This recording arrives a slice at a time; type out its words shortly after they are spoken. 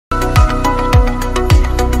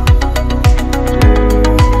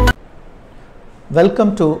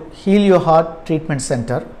Welcome to Heal Your Heart Treatment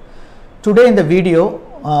Center. Today in the video,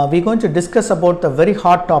 we're going to discuss about the very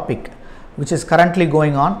hot topic which is currently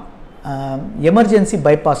going on, emergency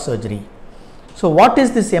bypass surgery. So what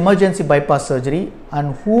is this emergency bypass surgery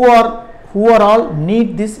and who are all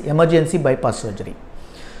need this emergency bypass surgery?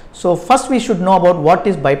 So first we should know about what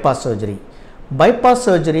is bypass surgery. Bypass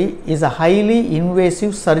surgery is a highly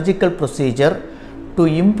invasive surgical procedure to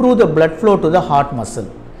improve the blood flow to the heart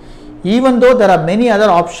muscle. Even though there are many other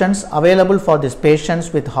options available for these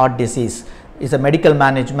patients with heart disease, is a medical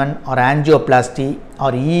management or angioplasty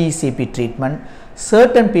or EECP treatment,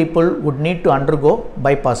 certain people would need to undergo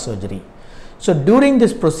bypass surgery. So during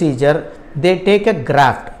this procedure, they take a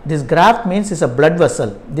graft. This graft means it's a blood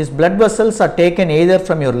vessel. These blood vessels are taken either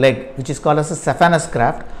from your leg, which is called as a saphenous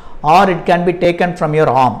graft, or it can be taken from your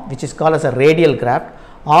arm, which is called as a radial graft,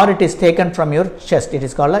 or it is taken from your chest, it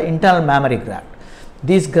is called an internal mammary graft.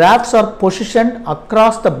 These grafts are positioned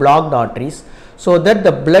across the blocked arteries so that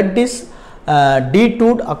the blood is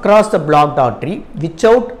detoured across the blocked artery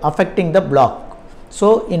without affecting the block.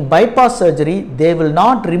 So in bypass surgery, they will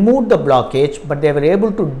not remove the blockage, but they were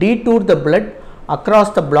able to detour the blood across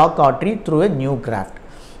the blocked artery through a new graft.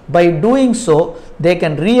 By doing so, they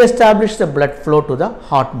can re-establish the blood flow to the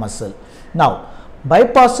heart muscle. Now,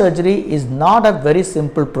 bypass surgery is not a very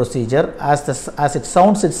simple procedure as it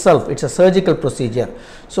sounds itself. It's a surgical procedure,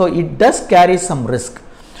 so it does carry some risk.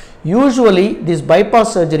 Usually these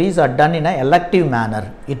bypass surgeries are done in an elective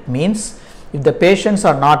manner. It means if the patients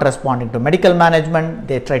are not responding to medical management,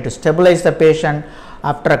 they try to stabilize the patient.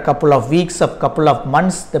 After a couple of weeks or couple of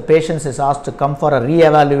months, the patient is asked to come for a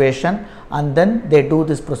re-evaluation, and then they do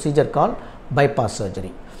this procedure called bypass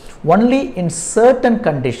surgery. Only in certain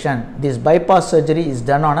condition this bypass surgery is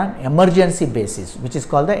done on an emergency basis, which is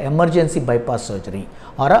called the emergency bypass surgery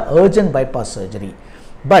or a urgent bypass surgery.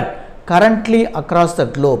 But currently across the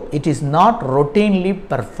globe, it is not routinely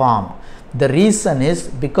performed. The reason is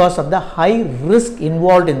because of the high risk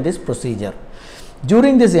involved in this procedure.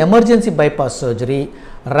 During this emergency bypass surgery,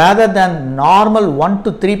 rather than normal 1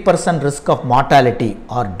 to 3% risk of mortality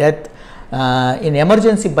or death, in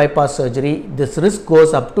emergency bypass surgery, this risk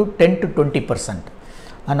goes up to 10 to 20%.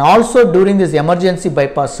 And also during this emergency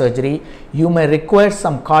bypass surgery, you may require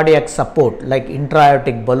some cardiac support like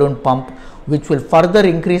intra-aortic balloon pump, which will further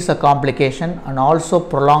increase the complication and also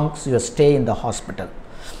prolongs your stay in the hospital.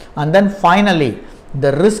 And then finally,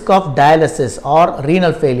 the risk of dialysis or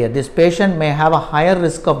renal failure. This patient may have a higher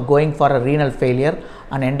risk of going for a renal failure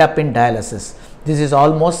and end up in dialysis. This is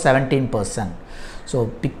almost 17%. So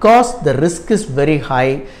because the risk is very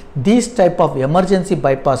high, these type of emergency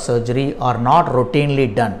bypass surgery are not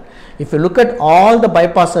routinely done. If you look at all the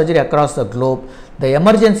bypass surgery across the globe, the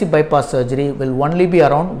emergency bypass surgery will only be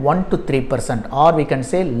around 1 to 3%, or we can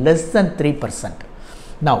say less than 3%.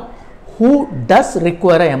 Now, who does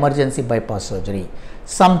require an emergency bypass surgery?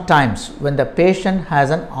 Sometimes when the patient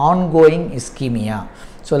has an ongoing ischemia.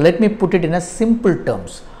 So let me put it in a simple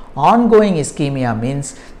terms. Ongoing ischemia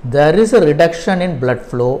means there is a reduction in blood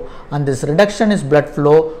flow, and this reduction in blood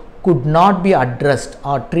flow could not be addressed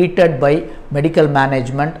or treated by medical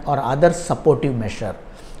management or other supportive measure.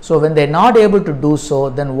 So when they are not able to do so,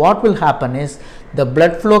 then what will happen is the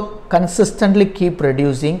blood flow consistently keep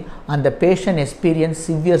reducing and the patient experience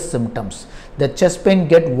severe symptoms. The chest pain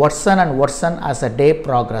get worsen and worsen as the day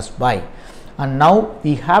progress by. And now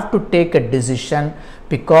we have to take a decision,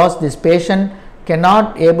 because this patient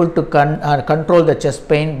cannot able to control the chest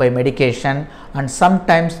pain by medication, and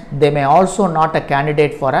sometimes they may also not a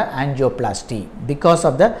candidate for a angioplasty because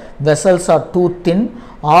of the vessels are too thin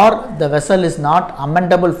or the vessel is not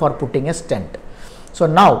amendable for putting a stent. So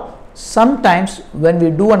now sometimes when we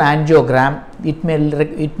do an angiogram, it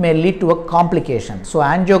may lead to a complication. So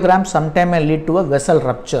angiogram sometimes may lead to a vessel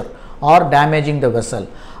rupture or damaging the vessel,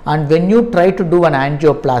 and when you try to do an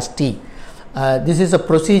angioplasty, this is a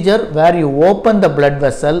procedure where you open the blood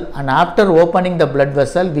vessel, and after opening the blood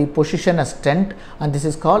vessel we position a stent, and this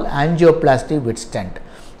is called angioplasty with stent.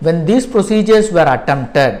 When these procedures were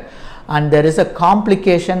attempted and there is a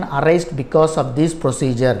complication arised because of this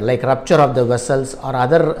procedure like rupture of the vessels or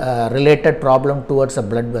other related problem towards a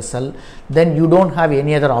blood vessel, then you don't have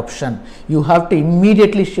any other option. You have to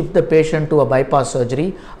immediately shift the patient to a bypass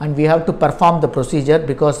surgery, and we have to perform the procedure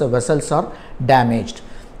because the vessels are damaged.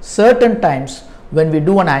 Certain times when we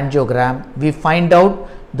do an angiogram, we find out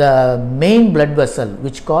the main blood vessel,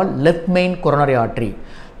 which called left main coronary artery.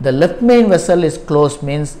 The left main vessel is closed,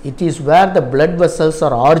 means it is where the blood vessels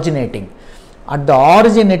are originating. At the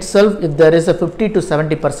origin itself, if there is a 50 to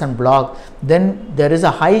 70% block, then there is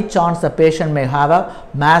a high chance the patient may have a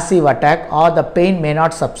massive attack or the pain may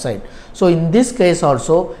not subside. So in this case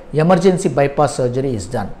also, emergency bypass surgery is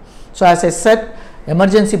done. So as I said,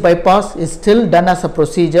 emergency bypass is still done as a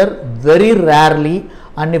procedure very rarely,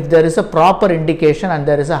 and if there is a proper indication and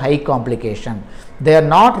there is a high complication. They are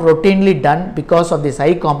not routinely done because of this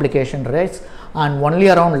high complication rates, and only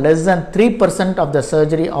around less than 3% of the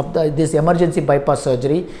surgery of this emergency bypass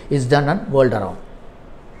surgery is done on world around.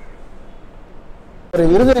 ஒரு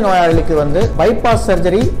இருதய நோயாளிக்கு வந்து bypass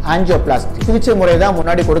surgery angioplasty சிகிச்சை முறை தான்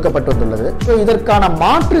முன்னாடி கொடுக்கப்பட்டுள்ளது. So இதற்கான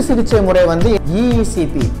மாற்று சிகிச்சை முறை வந்து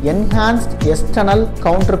EECP Enhanced External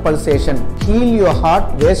Counter Pulsation Heal Your Heart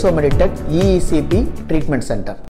Vasomotor EECP Treatment Center.